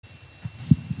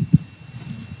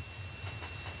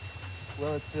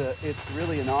Well, it's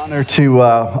really an honor to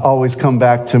always come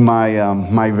back to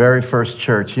my very first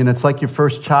church. You know, it's like your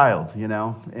first child, you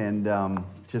know, and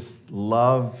just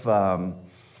love.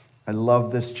 I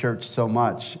love this church so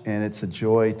much, and it's a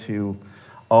joy to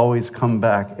always come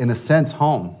back. In a sense,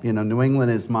 home. You know, New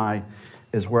England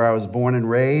is where I was born and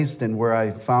raised, and where I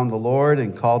found the Lord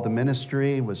and called to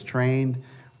ministry, was trained,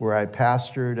 where I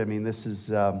pastored. I mean, this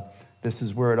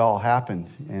is where it all happened,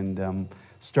 and.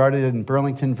 Started in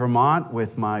Burlington, Vermont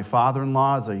with my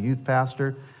father-in-law as a youth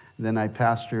pastor. Then I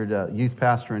pastored youth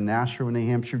pastor in Nashua, New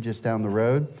Hampshire, just down the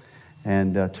road.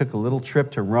 And took a little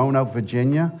trip to Roanoke,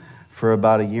 Virginia for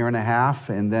about a year and a half.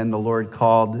 And then the Lord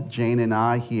called Jane and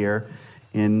I here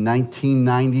in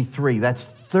 1993. That's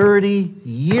 30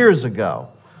 years ago.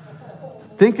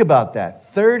 Think about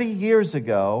that. 30 years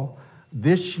ago,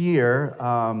 this year,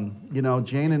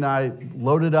 Jane and I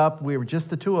loaded up. We were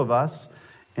just the two of us.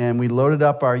 And we loaded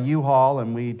up our U-Haul,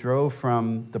 and we drove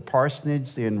from the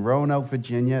parsonage in Roanoke,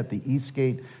 Virginia, at the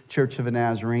Eastgate Church of the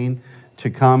Nazarene, to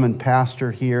come and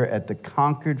pastor here at the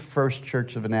Concord First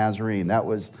Church of the Nazarene. That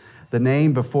was the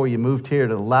name before you moved here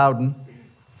to Loudon.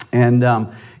 And,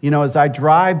 as I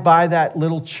drive by that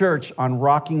little church on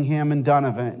Rockingham and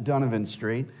Donovan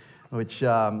Street, which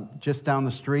just down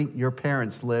the street, your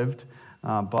parents lived,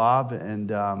 Bob, and,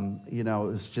 it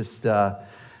was just...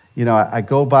 I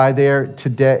go by there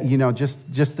today,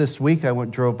 just this week I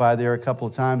drove by there a couple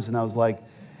of times, and I was like,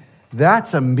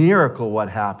 that's a miracle what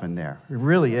happened there. It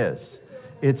really is.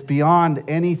 It's beyond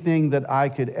anything that I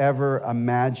could ever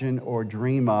imagine or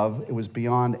dream of. It was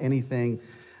beyond anything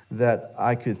that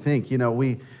I could think. You know,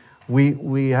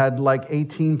 we had like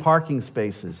 18 parking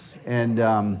spaces, and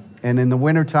in the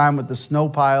wintertime with the snow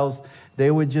piles,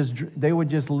 they would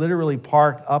just literally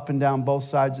park up and down both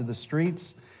sides of the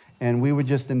streets. And we would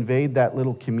just invade that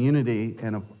little community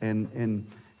in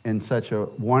such a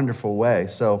wonderful way.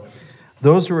 So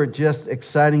those were just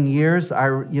exciting years.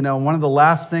 One of the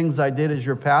last things I did as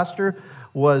your pastor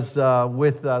was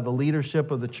with the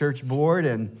leadership of the church board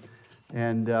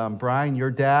and Brian, your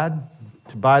dad,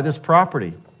 to buy this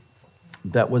property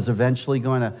that was eventually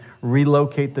going to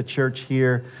relocate the church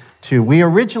here to. We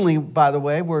originally, by the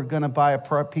way, were going to buy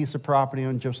a piece of property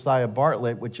on Josiah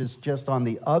Bartlett, which is just on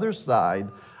the other side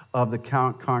of the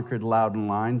Concord-Loudon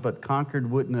line, but Concord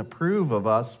wouldn't approve of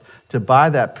us to buy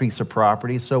that piece of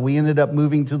property, so we ended up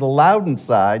moving to the Loudon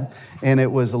side, and it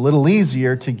was a little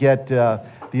easier to get the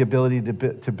ability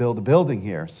to build a building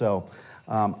here. So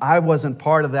I wasn't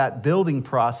part of that building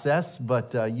process,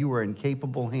 but you were in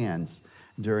capable hands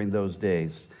during those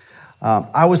days.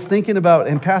 I was thinking about,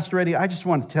 and Pastor Eddie, I just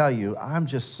want to tell you, I'm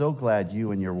just so glad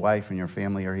you and your wife and your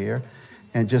family are here,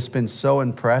 and just been so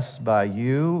impressed by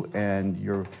you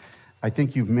and I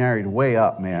think you've married way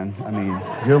up, man. I mean,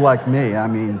 you're like me. I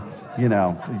mean,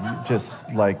 just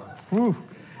like, whew,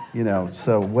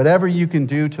 so whatever you can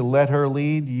do to let her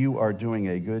lead, you are doing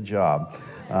a good job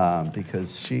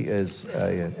because she is,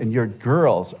 and your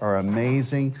girls are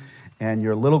amazing, and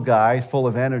your little guy, full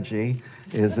of energy,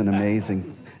 is an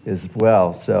amazing as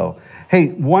well. So, hey,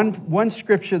 one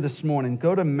scripture this morning.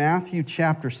 Go to Matthew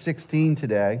chapter 16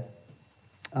 today.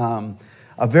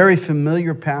 A very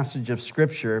familiar passage of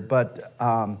Scripture, but,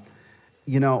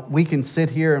 we can sit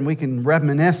here and we can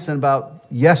reminisce about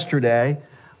yesterday,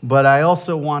 but I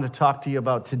also want to talk to you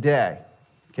about today,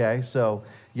 okay? So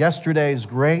yesterday is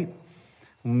great.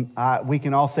 We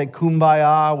can all say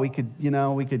kumbaya.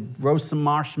 We could roast some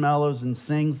marshmallows and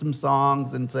sing some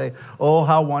songs and say, oh,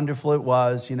 how wonderful it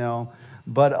was,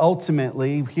 But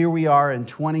ultimately, here we are in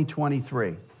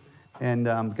 2023.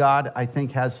 And God, I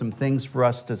think, has some things for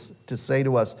us to say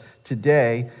to us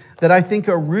today that I think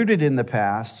are rooted in the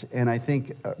past and I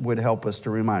think would help us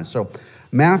to remind us. So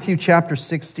Matthew chapter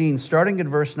 16, starting at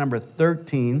verse number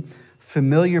 13,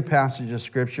 familiar passage of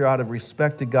Scripture out of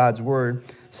respect to God's Word.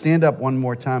 Stand up one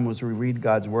more time as we read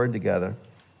God's Word together.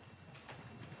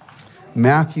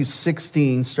 Matthew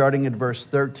 16, starting at verse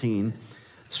 13.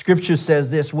 Scripture says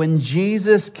this: When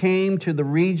Jesus came to the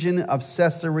region of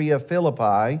Caesarea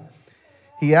Philippi,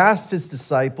 he asked his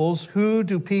disciples, who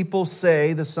do people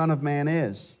say the Son of Man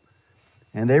is?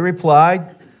 And they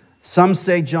replied, some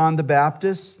say John the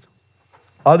Baptist,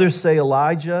 others say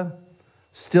Elijah,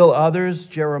 still others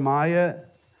Jeremiah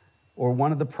or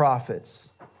one of the prophets.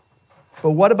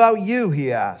 But what about you,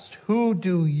 he asked, who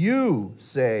do you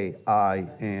say I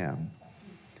am?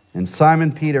 And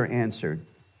Simon Peter answered,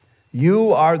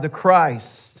 you are the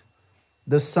Christ,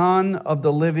 the Son of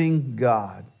the living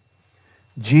God.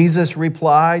 Jesus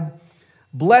replied,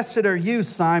 blessed are you,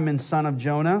 Simon, son of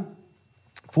Jonah,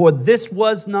 for this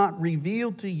was not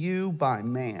revealed to you by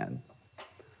man,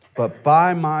 but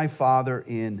by my Father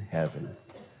in heaven.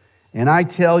 And I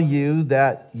tell you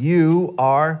that you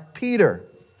are Peter,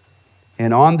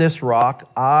 and on this rock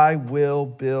I will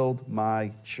build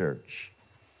my church,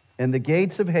 and the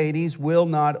gates of Hades will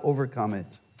not overcome it.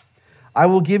 I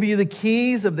will give you the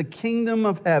keys of the kingdom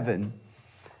of heaven,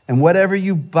 and whatever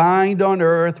you bind on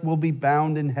earth will be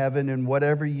bound in heaven, and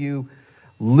whatever you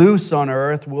loose on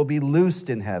earth will be loosed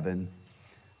in heaven.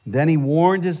 Then he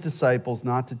warned his disciples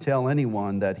not to tell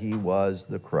anyone that he was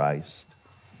the Christ.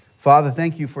 Father,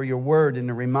 thank you for your word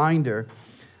and a reminder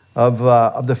of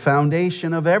the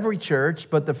foundation of every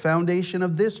church, but the foundation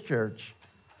of this church,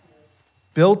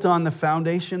 built on the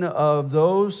foundation of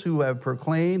those who have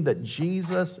proclaimed that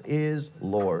Jesus is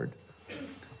Lord.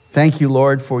 Thank you,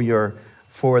 Lord,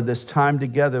 for this time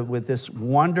together with this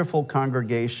wonderful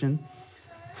congregation,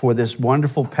 for this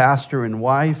wonderful pastor and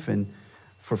wife, and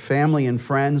for family and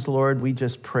friends, Lord. We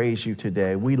just praise you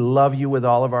today. We love you with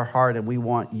all of our heart, and we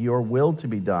want your will to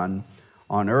be done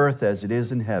on earth as it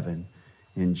is in heaven.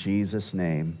 In Jesus'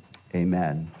 name,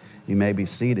 amen. You may be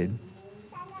seated.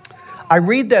 I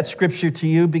read that scripture to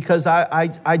you because I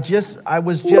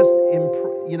was just,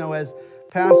 as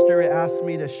Pastor asked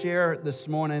me to share this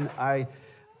morning, I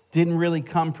didn't really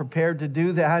come prepared to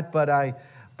do that, but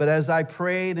as I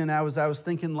prayed and I was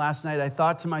thinking last night, I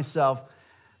thought to myself,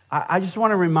 I just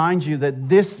want to remind you that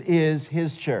this is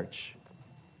his church.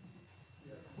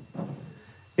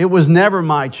 It was never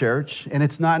my church, and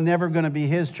it's never going to be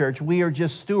his church. We are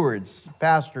just stewards,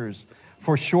 pastors,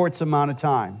 for a short amount of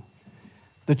time.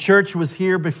 The church was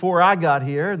here before I got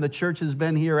here, and the church has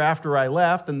been here after I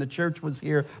left, and the church was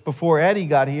here before Eddie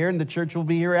got here, and the church will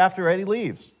be here after Eddie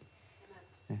leaves.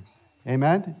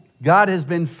 Amen? God has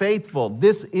been faithful.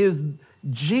 This is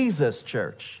Jesus'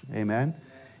 church. Amen?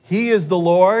 He is the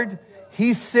Lord.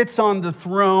 He sits on the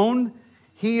throne.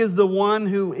 He is the one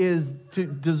who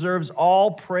deserves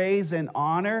all praise and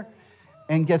honor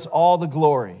and gets all the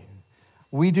glory.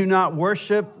 We do not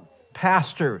worship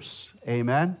pastors.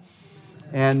 Amen?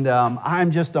 And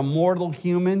I'm just a mortal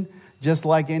human, just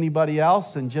like anybody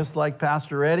else, and just like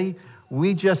Pastor Eddie.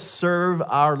 We just serve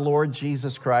our Lord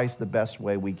Jesus Christ the best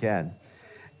way we can.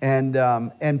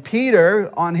 And Peter,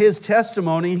 on his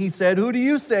testimony, he said, "Who do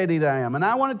you say that I am?" And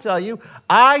I want to tell you,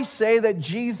 I say that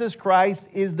Jesus Christ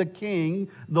is the King,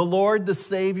 the Lord, the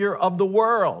Savior of the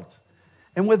world.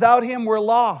 And without him, we're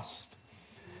lost.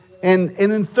 And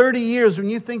in 30 years, when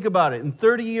you think about it, in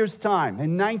 30 years' time,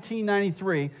 in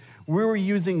 1993, we were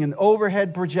using an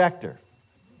overhead projector.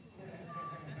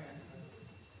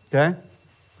 Okay?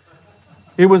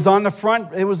 It was on the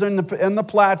front, it was in the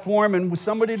platform, and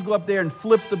somebody would go up there and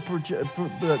flip the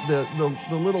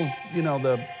little,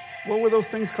 what were those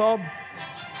things called?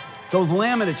 Those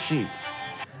laminate sheets.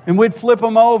 And we'd flip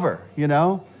them over,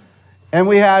 And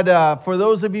we had, for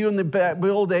those of you in the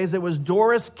old days, it was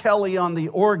Doris Kelly on the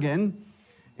organ,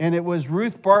 and it was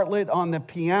Ruth Bartlett on the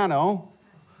piano,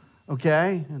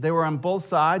 okay? They were on both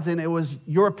sides, and it was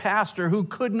your pastor who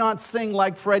could not sing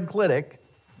like Fred Klittick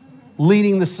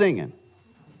leading the singing.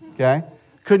 Okay,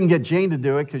 couldn't get Jane to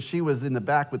do it because she was in the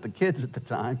back with the kids at the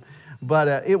time,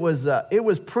 but it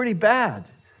was pretty bad.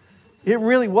 It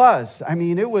really was. I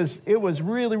mean, it was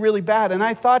really, really bad. And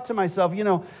I thought to myself,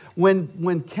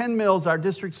 when Ken Mills, our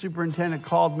district superintendent,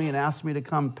 called me and asked me to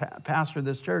come pastor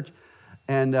this church,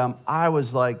 and I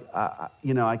was like,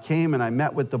 I came and I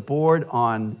met with the board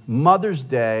on Mother's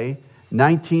Day,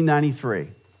 1993.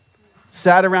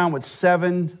 Sat around with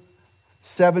seven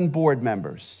board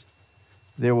members.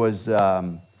 There was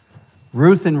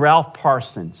Ruth and Ralph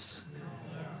Parsons.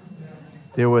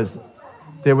 There was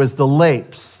the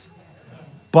Lapes,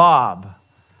 Bob.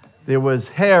 There was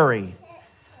Harry,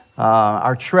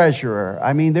 our treasurer.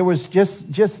 I mean, there was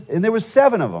and there was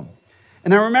 7 of them.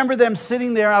 And I remember them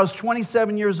sitting there. I was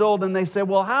 27 years old, and they said,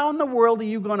 "Well, how in the world are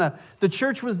you going to?" The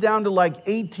church was down to like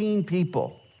 18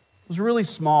 people. It was really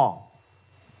small.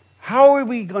 How are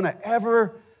we going to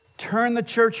ever turn the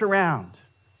church around?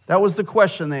 That was the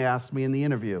question they asked me in the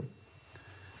interview.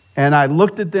 And I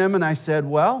looked at them and I said,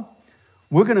 well,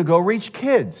 we're going to go reach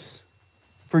kids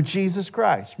for Jesus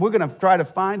Christ. We're going to try to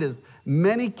find as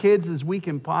many kids as we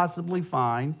can possibly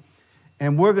find,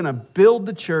 and we're going to build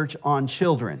the church on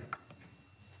children.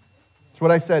 That's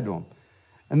what I said to them.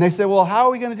 And they said, well, how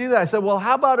are we going to do that? I said, well,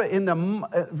 how about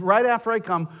right after I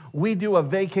come, we do a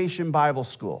vacation Bible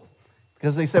school?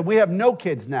 Because they said, we have no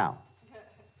kids now.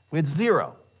 We had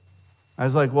 0. I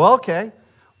was like, well, okay.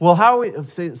 Well,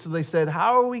 so they said,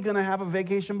 how are we going to have a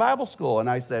vacation Bible school? And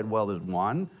I said, well, there's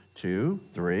 1, 2,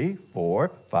 3,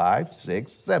 4, 5,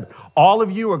 6, 7. All of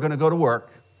you are going to go to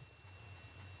work.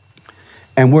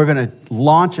 And we're going to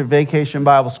launch a Vacation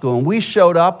Bible School. And we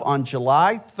showed up on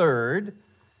July 3rd,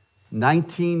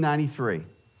 1993.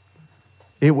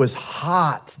 It was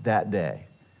hot that day.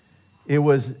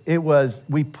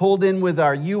 We pulled in with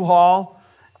our U-Haul,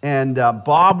 and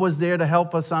Bob was there to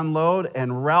help us unload,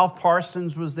 and Ralph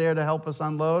Parsons was there to help us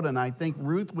unload, and I think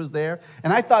Ruth was there.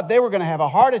 And I thought they were going to have a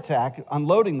heart attack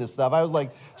unloading this stuff. I was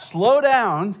like, slow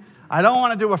down. I don't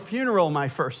want to do a funeral my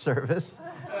first service.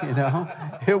 You know,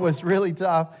 it was really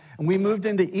tough. And we moved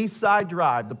into East Side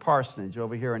Drive, the parsonage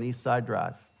over here on East Side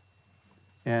Drive.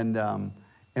 And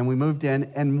we moved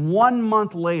in. And 1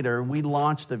 month later, we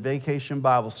launched a Vacation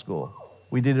Bible School.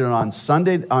 We did it on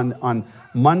Sunday, on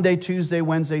Monday, Tuesday,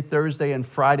 Wednesday, Thursday, and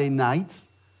Friday nights.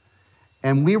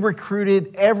 And we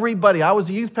recruited everybody. I was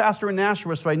a youth pastor in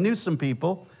Nashua, so I knew some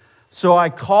people. So I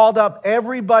called up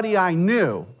everybody I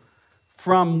knew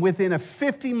from within a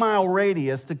 50-mile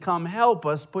radius to come help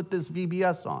us put this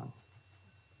VBS on.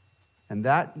 And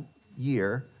that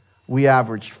year, we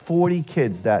averaged 40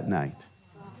 kids that night.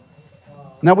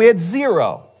 Now, we had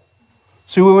 0.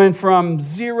 So we went from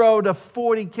 0 to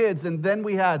 40 kids, and then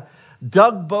we had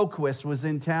Doug Boquist was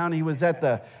in town. He was at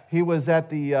the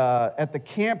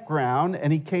campground,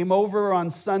 and he came over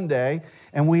on Sunday,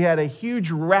 and we had a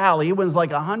huge rally. It was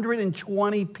like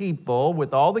 120 people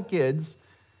with all the kids.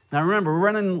 Now remember, we're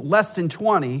running less than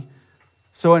 20,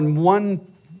 so in one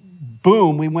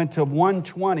boom, we went to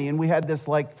 120, and we had this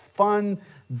like fun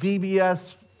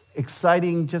VBS,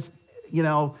 exciting, just, you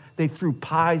know, they threw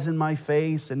pies in my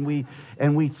face, and we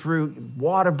threw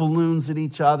water balloons at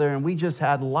each other, and we just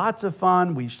had lots of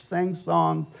fun. We sang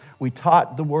songs, we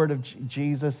taught the word of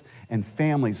Jesus, and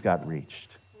families got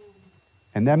reached.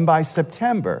 And then by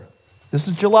September, this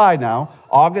is July now,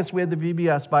 August we had the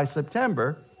VBS, by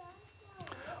September,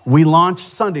 we launched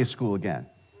Sunday school again.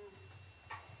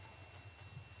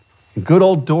 And good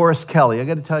old Doris Kelly, I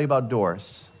got to tell you about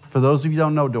Doris. For those of you who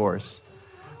don't know Doris,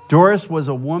 Doris was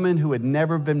a woman who had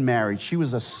never been married. She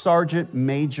was a sergeant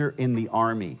major in the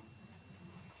Army.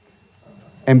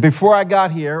 And before I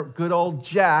got here, good old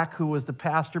Jack, who was the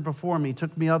pastor before me,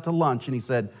 took me out to lunch, and he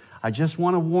said, I just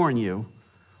want to warn you,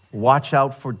 watch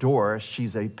out for Doris.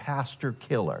 She's a pastor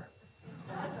killer.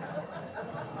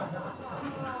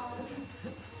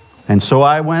 And so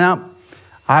I went up,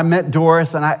 I met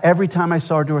Doris, and every time I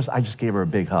saw Doris, I just gave her a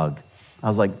big hug. I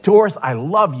was like, Doris, I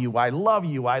love you, I love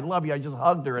you, I love you. I just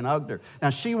hugged her and hugged her.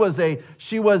 Now she was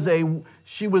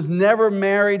never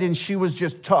married, and she was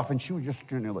just tough, and she was just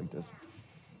standing there like this.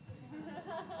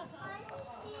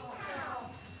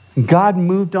 God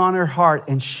moved on her heart,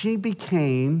 and she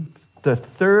became the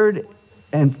fourth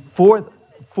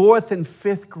and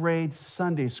fifth grade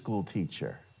Sunday school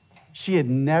teacher. She had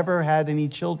never had any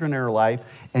children in her life,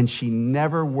 and she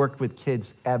never worked with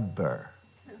kids ever.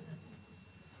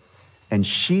 And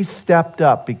she stepped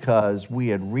up because we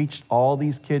had reached all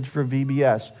these kids for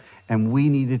VBS, and we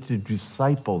needed to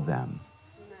disciple them,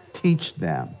 teach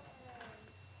them.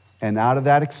 And out of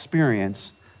that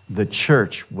experience, the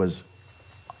church was,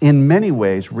 in many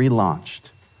ways, relaunched.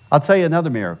 I'll tell you another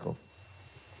miracle.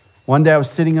 One day I was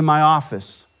sitting in my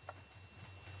office,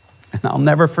 and I'll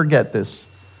never forget this.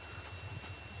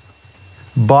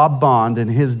 Bob Bond and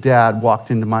his dad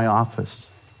walked into my office.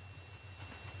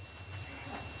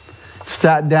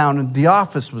 Sat down, and the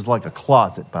office was like a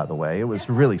closet, by the way. It was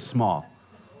really small.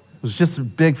 It was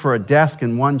just big for a desk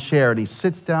and one chair. And he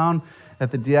sits down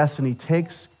at the desk, and he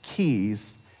takes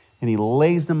keys, and he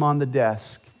lays them on the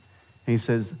desk. And he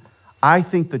says, I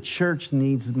think the church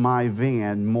needs my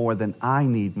van more than I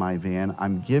need my van.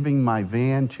 I'm giving my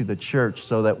van to the church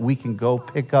so that we can go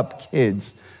pick up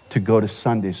kids to go to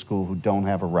Sunday school who don't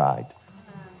have a ride.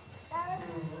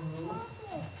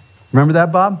 Remember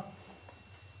that, Bob?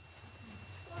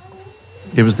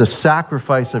 It was the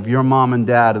sacrifice of your mom and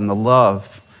dad and the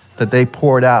love that they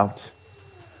poured out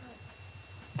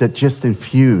that just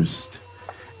infused.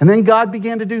 And then God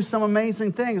began to do some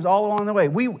amazing things all along the way.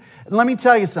 Let me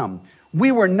tell you something.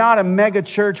 We were not a mega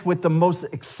church with the most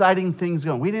exciting things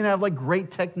going. We didn't have like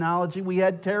great technology. We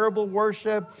had terrible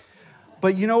worship.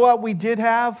 But you know what we did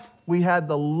have? We had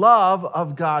the love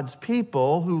of God's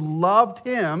people who loved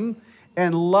Him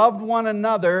and loved one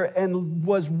another and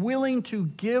was willing to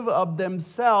give of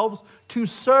themselves to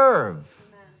serve.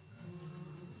 Amen.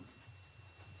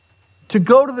 To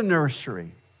go to the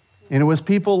nursery. And it was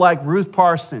people like Ruth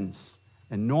Parsons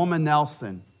and Norma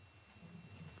Nelson.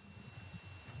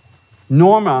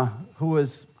 Norma, who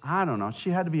was, I don't know,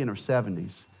 she had to be in her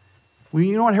 70s. Well,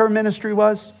 you know what her ministry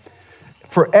was?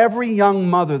 For every young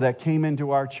mother that came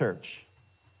into our church,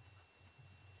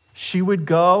 she would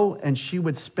go and she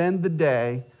would spend the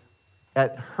day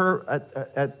at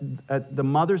the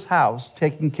mother's house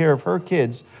taking care of her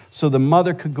kids so the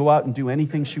mother could go out and do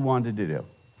anything she wanted to do.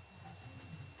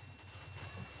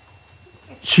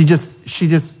 She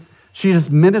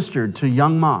just ministered to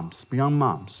young moms.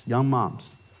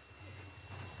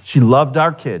 She loved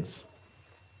our kids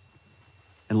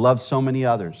and loved so many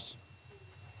others.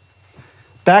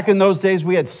 Back in those days,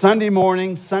 we had Sunday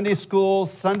morning, Sunday school,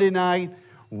 Sunday night,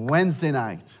 Wednesday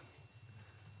night.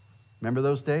 Remember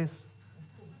those days?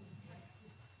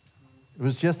 It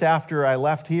was just after I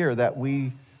left here that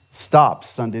we stopped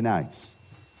Sunday nights.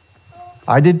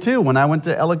 I did too when I went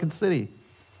to Ellicott City.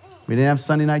 We didn't have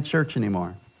Sunday night church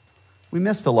anymore. We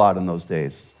missed a lot in those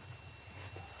days.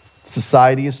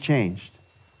 Society has changed.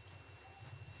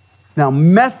 Now,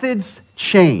 methods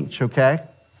change, okay?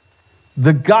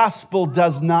 The gospel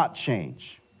does not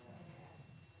change.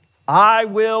 I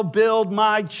will build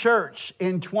my church.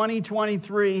 In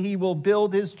 2023, he will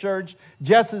build his church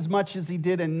just as much as he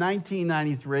did in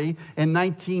 1993, in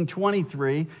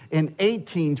 1923, in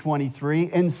 1823, in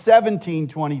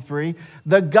 1723.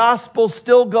 The gospel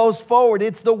still goes forward.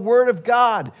 It's the word of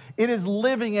God. It is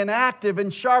living and active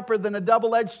and sharper than a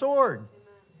double-edged sword.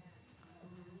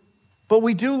 But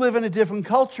we do live in a different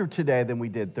culture today than we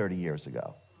did 30 years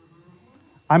ago.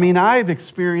 I mean, I've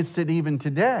experienced it even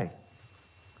today.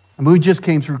 I mean, we just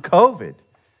came through COVID.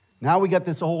 Now we got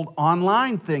this old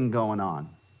online thing going on.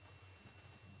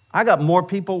 I got more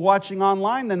people watching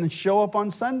online than show up on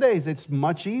Sundays. It's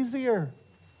much easier.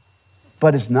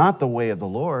 But it's not the way of the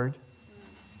Lord.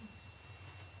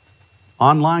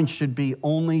 Online should be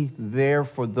only there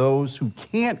for those who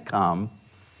can't come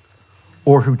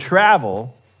or who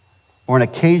travel or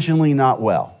occasionally not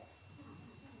well.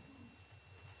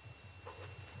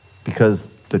 Because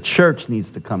the church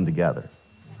needs to come together.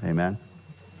 Amen.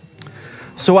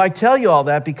 So I tell you all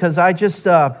that because I just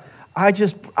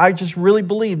really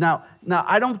believe. Now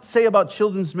I don't say about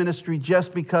children's ministry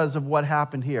just because of what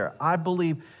happened here. I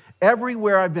believe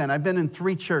everywhere I've been in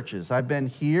 3 churches. I've been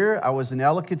here. I was in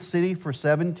Ellicott City for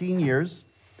 17 years.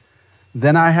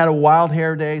 Then I had a wild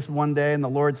hair day one day, and the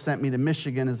Lord sent me to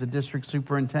Michigan as a district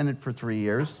superintendent for 3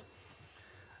 years.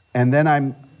 And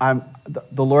then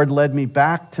the Lord led me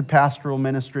back to pastoral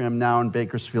ministry. I'm now in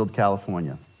Bakersfield,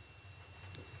 California.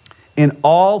 In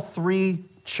all 3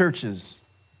 churches,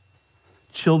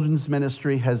 children's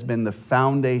ministry has been the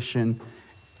foundation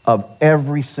of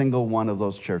every single one of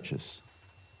those churches.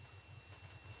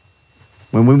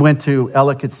 When we went to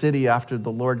Ellicott City after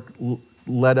the Lord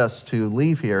led us to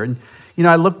leave here, and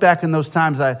I look back in those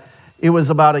times, it was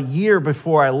about a year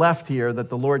before I left here that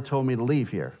the Lord told me to leave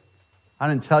here. I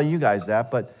didn't tell you guys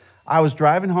that, but I was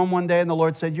driving home one day and the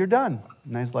Lord said, "You're done."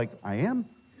 And I was like, "I am?"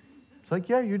 It's like,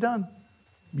 "Yeah, you're done.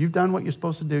 You've done what you're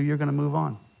supposed to do. You're going to move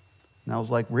on." And I was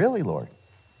like, "Really, Lord?"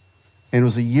 And it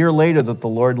was a year later that the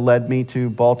Lord led me to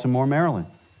Baltimore, Maryland.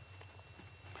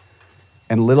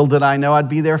 And little did I know I'd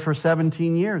be there for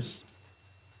 17 years.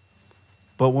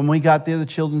 But when we got there, the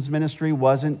children's ministry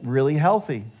wasn't really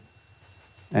healthy.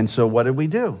 And so what did we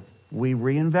do? We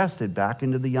reinvested back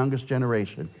into the youngest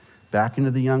generation, back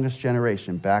into the youngest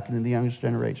generation, back into the youngest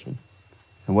generation.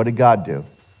 And what did God do?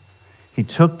 He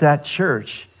took that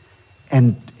church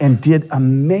and did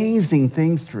amazing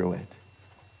things through it.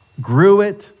 Grew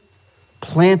it,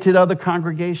 planted other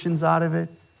congregations out of it,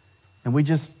 and we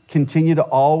just continue to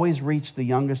always reach the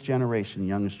youngest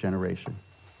generation.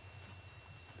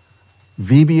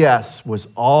 VBS was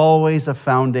always a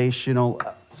foundational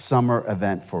summer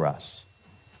event for us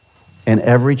in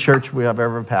every church we have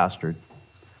ever pastored.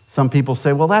 Some people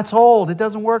say, "Well, that's old. It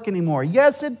doesn't work anymore."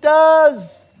 Yes, it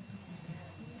does.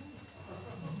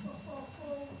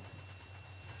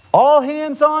 All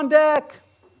hands on deck.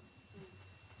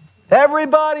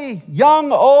 Everybody,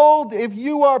 young, old, if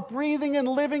you are breathing and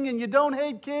living and you don't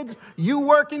hate kids, you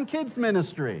work in kids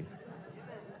ministry.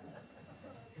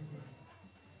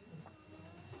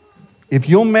 If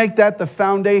you'll make that the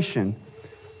foundation,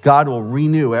 God will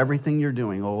renew everything you're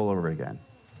doing all over again.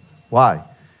 Why?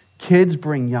 Kids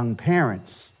bring young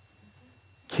parents.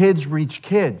 Kids reach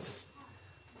kids.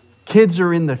 Kids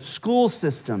are in the school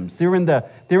systems. They're in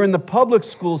the public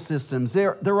school systems.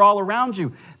 They're all around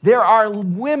you. There are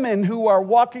women who are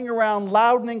walking around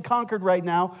Loudon and Concord right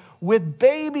now with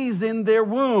babies in their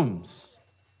wombs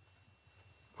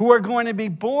who are going to be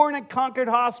born at Concord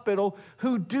Hospital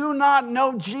who do not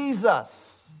know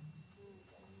Jesus.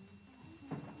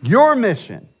 Your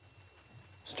mission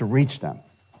is to reach them.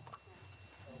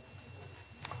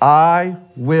 I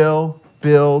will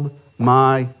build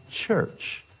my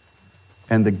church,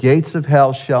 and the gates of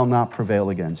hell shall not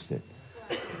prevail against it.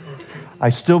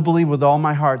 I still believe with all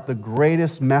my heart the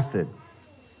greatest method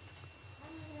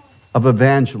of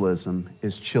evangelism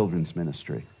is children's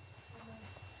ministry.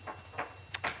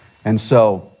 And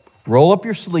so, roll up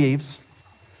your sleeves,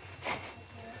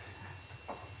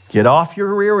 get off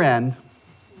your rear end,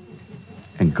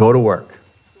 and go to work.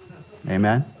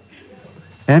 Amen?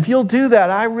 And if you'll do that,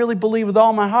 I really believe with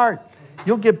all my heart,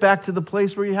 you'll get back to the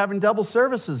place where you're having double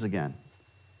services again.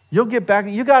 You'll get back.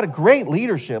 You got a great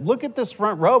leadership. Look at this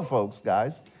front row, folks,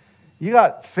 guys. You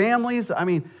got families. I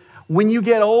mean, when you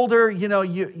get older, you know,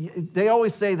 they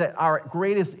always say that our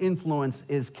greatest influence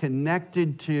is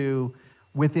connected to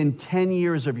within 10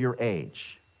 years of your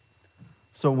age.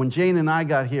 So when Jane and I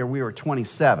got here, we were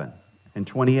 27 and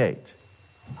 28.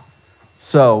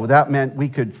 So that meant we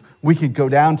could go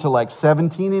down to like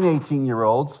 17 and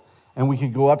 18-year-olds, and we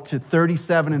could go up to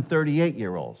 37 and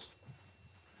 38-year-olds.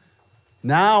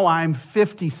 Now I'm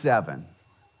 57.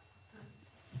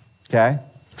 Okay?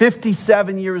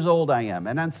 57 years old I am.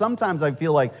 And then sometimes I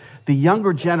feel like the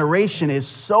younger generation is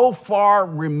so far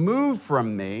removed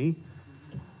from me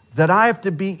that I have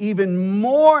to be even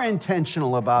more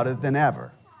intentional about it than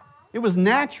ever. It was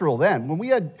natural then. When we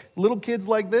had little kids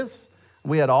like this,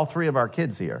 we had all three of our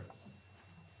kids here.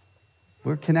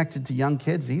 We're connected to young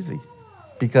kids easy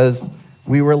because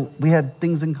we had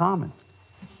things in common.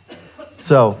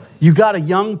 So you got a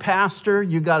young pastor,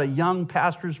 you got a young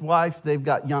pastor's wife, they've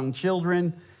got young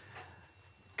children.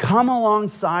 Come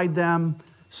alongside them,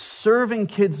 serve in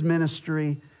kids'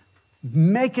 ministry,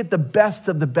 make it the best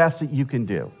of the best that you can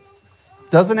do.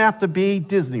 Doesn't have to be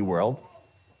Disney World.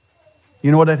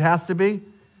 You know what it has to be?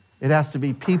 It has to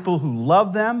be people who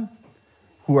love them,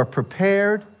 who are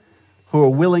prepared, who are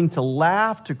willing to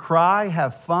laugh, to cry,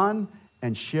 have fun,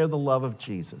 and share the love of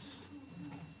Jesus.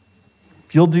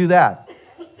 If you'll do that,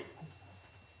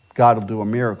 God will do a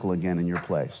miracle again in your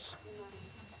place.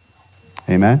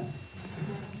 Amen?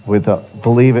 Believe it,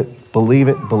 believe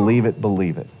it, believe it,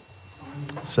 believe it.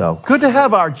 So, good to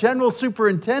have our general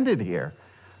superintendent here.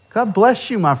 God bless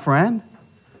you, my friend.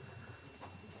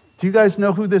 Do you guys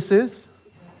know who this is?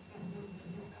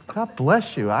 God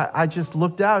bless you. I just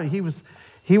looked out. He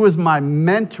was my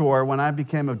mentor when I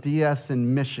became a DS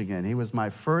in Michigan. He was my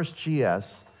first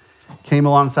GS. Came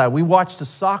alongside. We watched a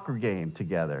soccer game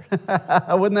together.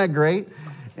 Wasn't that great?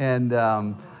 And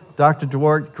Dr.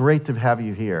 Dwart, great to have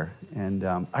you here. And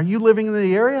are you living in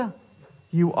the area?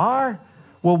 You are?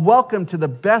 Well, welcome to the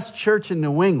best church in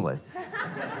New England.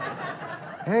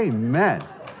 Amen.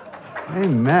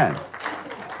 Amen.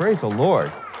 Praise the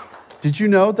Lord. Did you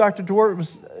know Dr. Dwart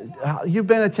was... you've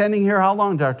been attending here how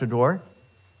long, Dr. Dwart?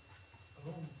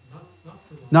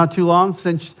 Not too long?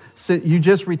 Since you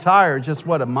just retired, just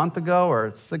what, a month ago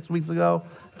or 6 weeks ago?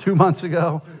 2 months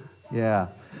ago? Yeah.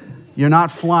 You're not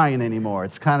flying anymore.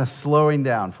 It's kind of slowing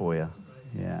down for you.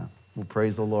 Yeah. Well,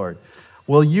 praise the Lord.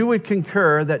 Well, you would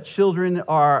concur that children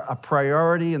are a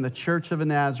priority in the Church of a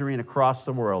Nazarene across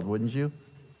the world, wouldn't you?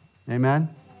 Amen?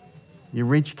 You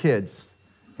reach kids,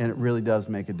 and it really does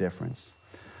make a difference.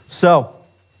 So,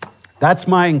 that's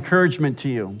my encouragement to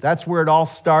you. That's where it all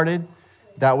started.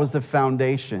 That was the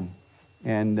foundation.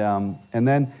 And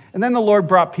then the Lord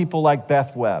brought people like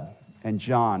Beth Webb and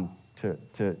John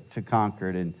to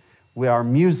Concord. And our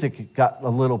music got a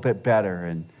little bit better.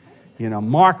 And, you know,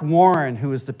 Mark Warren,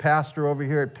 who is the pastor over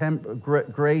here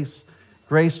at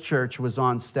Grace Church, was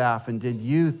on staff and did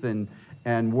youth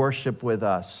and worship with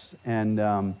us. And,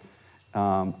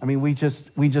 I mean, we just,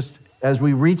 as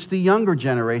we reach the younger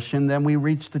generation, then we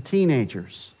reach the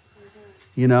teenagers.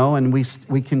 You know, and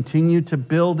we continue to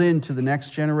build into the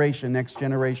next generation.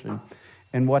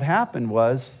 And what happened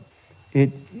was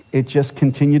it just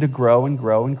continued to grow and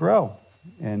grow and grow.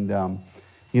 And,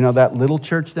 you know, that little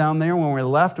church down there, when we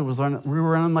left, we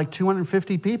were on like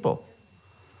 250 people.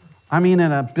 I mean,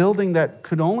 in a building that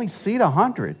could only seat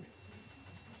 100.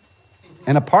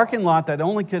 And a parking lot that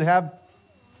only could have,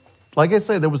 like I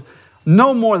said, there was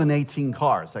no more than 18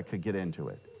 cars that could get into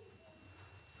it.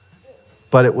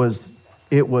 But it was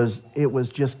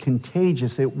just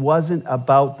contagious. It wasn't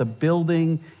about the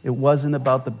building. It wasn't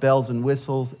about the bells and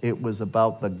whistles. It was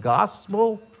about the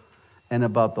gospel and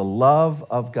about the love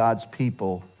of God's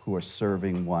people who are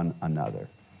serving one another.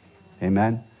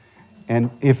 Amen? And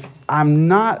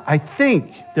I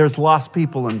think there's lost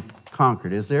people in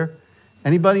Concord. Is there?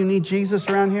 Anybody who need Jesus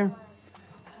around here?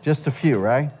 Just a few,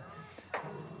 right?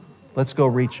 Let's go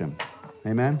reach them.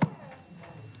 Amen?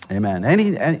 Amen.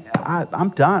 I'm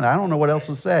done. I don't know what else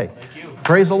to say. Thank you.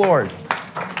 Praise the Lord.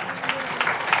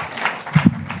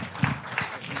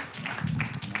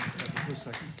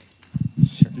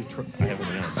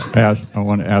 I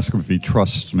want to ask him if he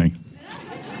trusts me.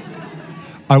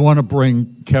 I want to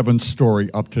bring Kevin's story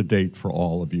up to date for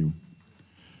all of you.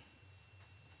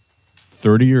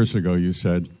 30 years ago, you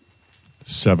said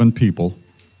 7 people,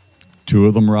 2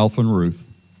 of them Ralph and Ruth,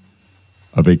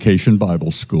 a vacation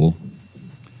Bible school.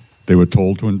 They were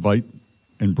told to invite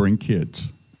and bring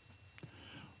kids.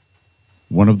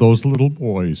 One of those little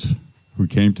boys who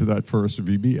came to that first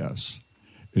VBS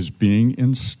is being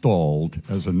installed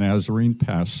as a Nazarene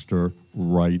pastor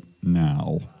right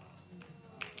now.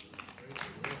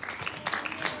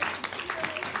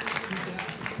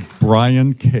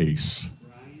 Brian Case.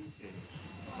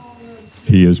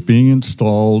 He is being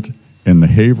installed in the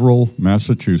Haverhill,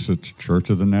 Massachusetts Church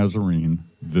of the Nazarene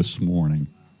this morning.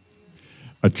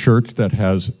 A church that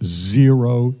has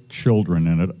 0 children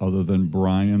in it other than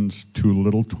Brian's 2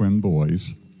 little twin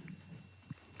boys.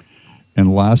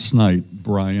 And last night,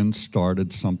 Brian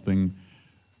started something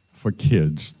for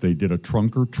kids. They did a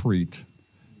trunk or treat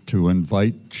to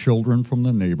invite children from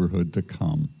the neighborhood to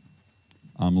come.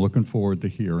 I'm looking forward to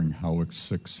hearing how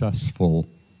successful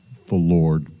the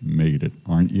Lord made it,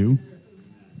 aren't you?